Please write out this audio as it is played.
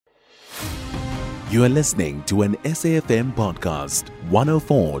You are listening to an SAFM podcast,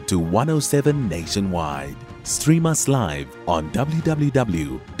 104 to 107 nationwide. Stream us live on www.safm.co.za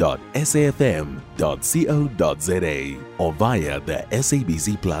or via the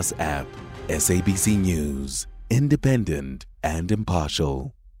SABC Plus app. SABC News, independent and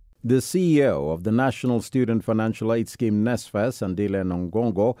impartial. The CEO of the National Student Financial Aid Scheme, NSFAS Andile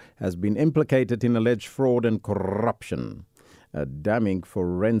Nongogo, has been implicated in alleged fraud and corruption. A damning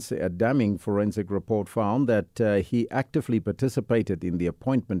forensic report found that he actively participated in the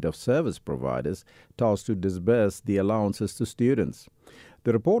appointment of service providers tasked to disburse the allowances to students.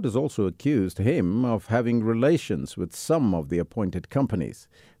 The report has also accused him of having relations with some of the appointed companies.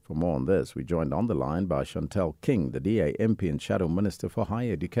 For more on this, we joined on the line by Chantel King, the DA MP and Shadow Minister for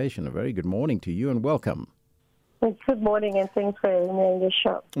Higher Education. A very good morning to you and welcome. Good morning and thanks for having me on the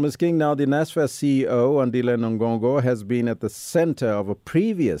show. Ms. King, now the NSFAS CEO, Andile Nongogo, has been at the centre of a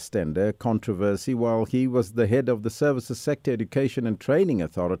previous tender controversy while he was the head of the Services Sector Education and Training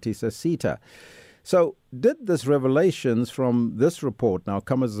Authority, SETA. So did this revelations from this report now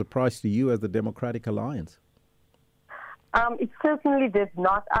come as a surprise to you as the Democratic Alliance? It certainly did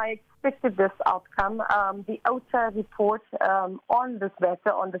not. I expected this outcome. The OTA report on this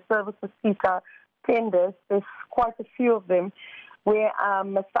matter, on the Services Sector tenders, there's quite a few of them, where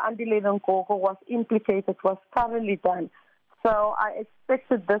Mr. Andile Nongogo was implicated, was thoroughly done. So I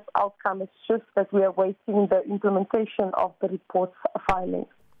expected this outcome. It's just that we are waiting the implementation of the report's findings.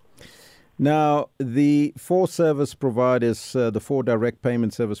 Now, the four service providers, the four direct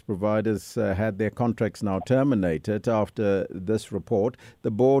payment service providers had their contracts now terminated after this report. The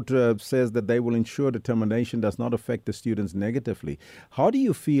board says that they will ensure the termination does not affect the students negatively. How do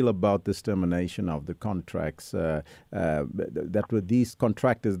you feel about this termination of the contracts that were these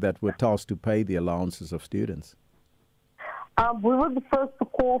contractors that were tasked to pay the allowances of students? We were the first to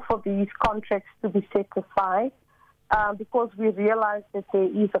call for these contracts to be set aside. Because we realize that there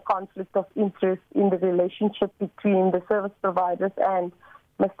is a conflict of interest in the relationship between the service providers and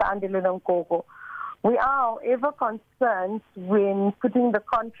Mr. Andile Nongogo. We are, however, concerned when putting the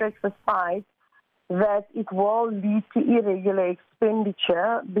contracts aside that it will lead to irregular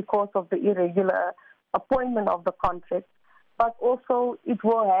expenditure because of the irregular appointment of the contract, but also it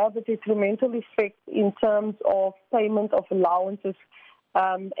will have a detrimental effect in terms of payment of allowances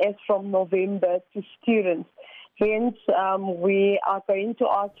as from November to students. Hence, we are going to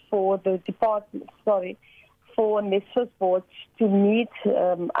ask for the for NSFAS board to meet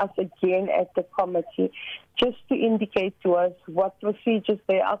us again at the committee, just to indicate to us what procedures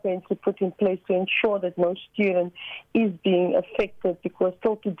they are going to put in place to ensure that no student is being affected, because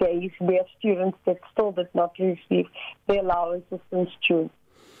till today we have students that still did not receive their allowances since June.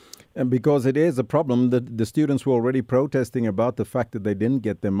 And because it is a problem that the students were already protesting about the fact that they didn't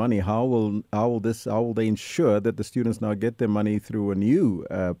get their money, how will they ensure that the students now get their money through a new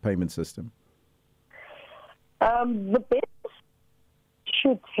payment system? The best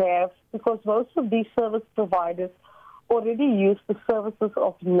should have, because most of these service providers already use the services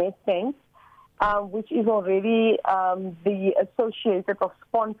of Nedbank, which is already the associated or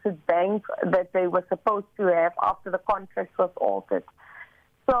sponsored bank that they were supposed to have after the contract was altered.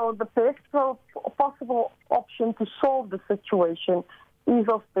 So the best possible option to solve the situation is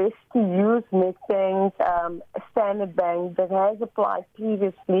of best to use Nedbank, a standard bank that has applied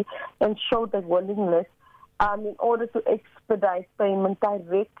previously and showed that willingness in order to expedite payment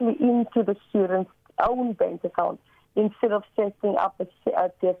directly into the student's own bank account instead of setting up a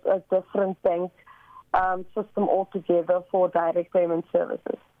different bank system altogether for direct payment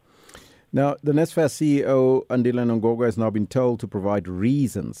services. Now, the NSFAS CEO, Andile Nongogo, has now been told to provide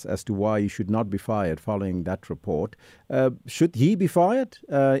reasons as to why he should not be fired following that report. Should he be fired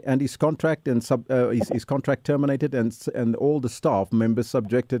and his contract his contract terminated and all the staff members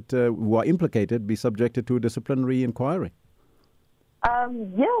subjected who are implicated be subjected to a disciplinary inquiry?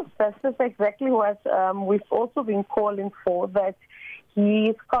 Yes, that's exactly what we've also been calling for, that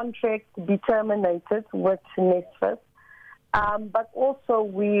his contract be terminated with NSFAS. But also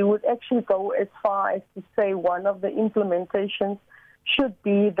we would actually go as far as to say one of the implementations should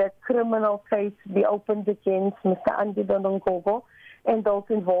be that criminal case be opened against Mr. Andile Nongogo and those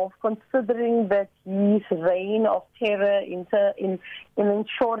involved, considering that his reign of terror in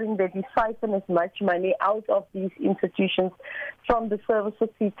ensuring that he siphoned as much money out of these institutions from the services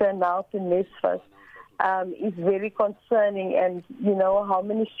sector now to NSFAS is very concerning, and you know how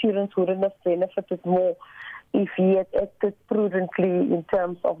many students wouldn't have benefited more. if he had acted prudently in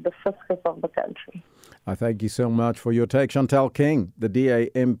terms of the fiscus of the country. I thank you so much for your take. Chantel King, the DA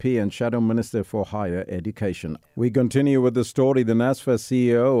MP and Shadow Minister for Higher Education. We continue with the story. The NSFAS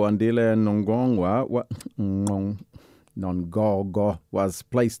CEO, Andile Nongogo, was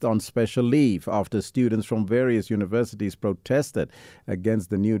placed on special leave after students from various universities protested against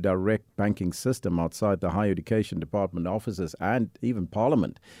the new direct banking system outside the Higher Education Department offices and even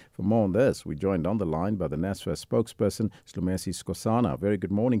Parliament. For more on this, we joined on the line by the NSFAS spokesperson, Slumezi Skosana. Very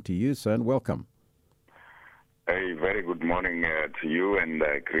good morning to you, sir, and welcome. A very good morning to you and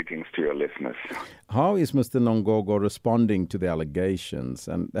greetings to your listeners. How is Mr. Nongogo responding to the allegations,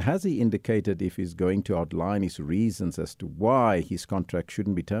 and has he indicated if he's going to outline his reasons as to why his contract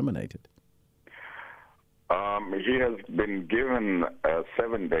shouldn't be terminated? He has been given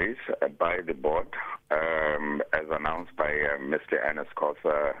 7 days by the board, as announced by Mr.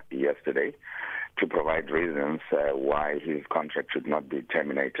 NSFAS yesterday, to provide reasons why his contract should not be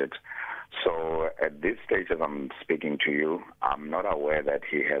terminated. So at this stage, as I'm speaking to you, I'm not aware that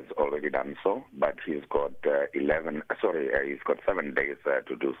he has already done so, but he's got 7 days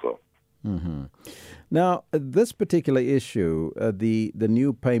to do so. Mm-hmm. Now, this particular issue, the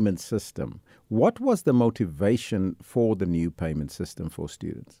new payment system, what was the motivation for the new payment system for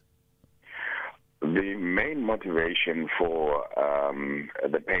students? The main motivation for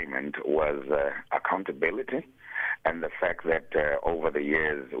the payment was accountability, and the fact that over the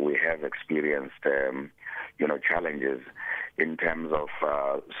years we have experienced, challenges in terms of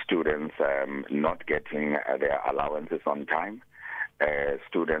students not getting their allowances on time,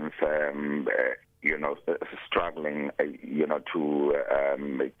 students, struggling,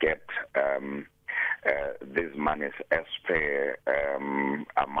 to get these monies as per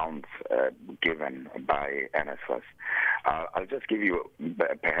amounts given by NSFAS. I'll just give you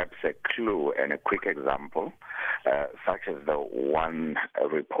perhaps a clue and a quick example, such as the one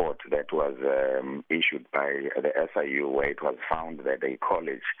report that was issued by the SIU, where it was found that a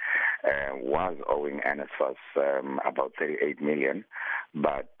college was owing NSFAS about 38 million.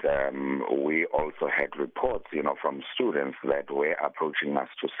 But we also had reports, from students that were approaching us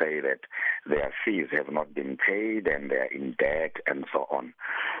to say that their fees have not been paid and they're in debt and so on.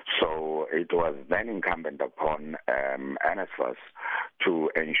 So it was then incumbent upon NSFAS to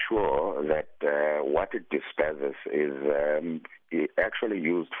ensure that what it disperses is actually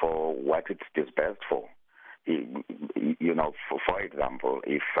used for what it's dispersed for. For example,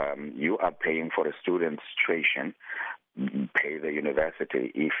 if you are paying for a student's tuition, pay the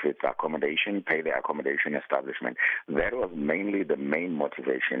university. If it's accommodation, pay the accommodation establishment. That was mainly the main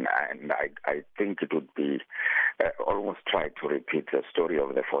motivation, and I think it would be almost try to repeat the story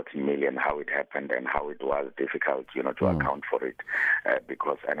of the 14 million, how it happened and how it was difficult, to account for it,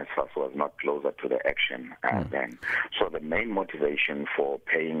 because NSFAS was not closer to the action then. So the main motivation for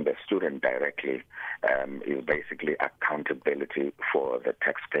paying the student directly is basically accountability for the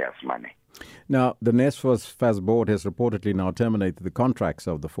taxpayers' money. Now, the NSFAS board has reportedly now terminated the contracts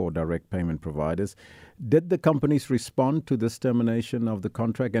of the 4 direct payment providers. Did the companies respond to this termination of the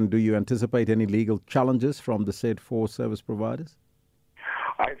contract, and do you anticipate any legal challenges from the said 4 service providers?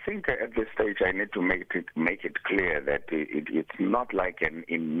 I think at this stage I need to make it clear that it's not like an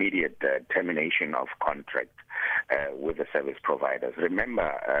immediate termination of contract with the service providers.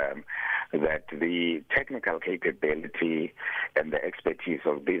 Remember that the technical capability and the expertise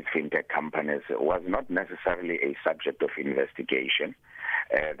of these fintech companies was not necessarily a subject of investigation.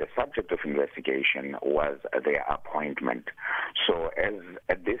 The subject of investigation was their appointment. So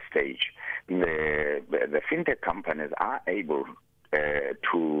at this stage, the fintech companies are able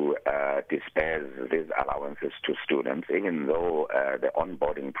to disperse these allowances to students, even though the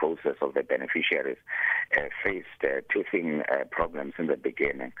onboarding process of the beneficiaries faced teething problems in the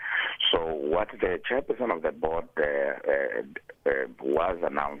beginning. So what the chairperson of the board was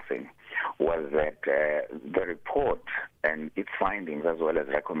announcing was that the report and its findings as well as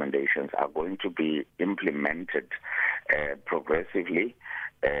recommendations are going to be implemented progressively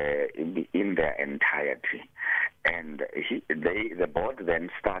in their entirety. And the board then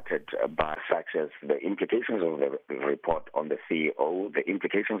started by such as the implications of the report on the CEO, the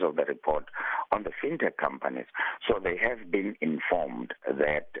implications of the report on the fintech companies. So they have been informed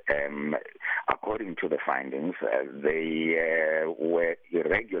that according to the findings, they were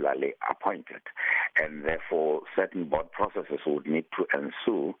irregularly appointed, and therefore certain board processes would need to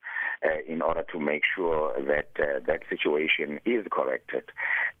ensue in order to make sure that that situation is corrected.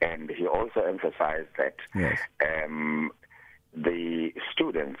 And he also emphasized that yes. The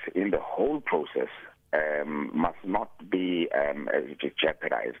students in the whole process must not be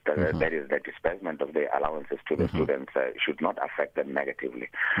jeopardized. That is, the disbursement of the allowances to the students should not affect them negatively.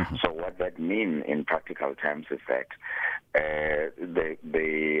 So what that means in practical terms is that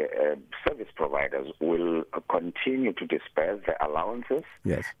the service providers will continue to disperse the allowances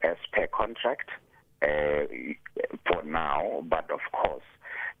as per contract for now, but of course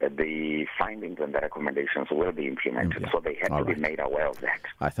the findings and the recommendations will be implemented, so they have to be made aware of that.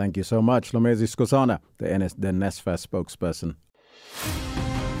 I thank you so much, Slumezi Skosana, the NSFAS spokesperson.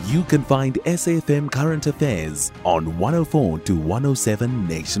 You can find SAFM Current Affairs on 104 to 107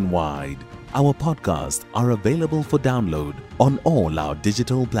 nationwide. Our podcasts are available for download on all our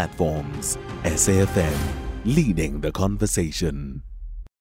digital platforms. SAFM, leading the conversation.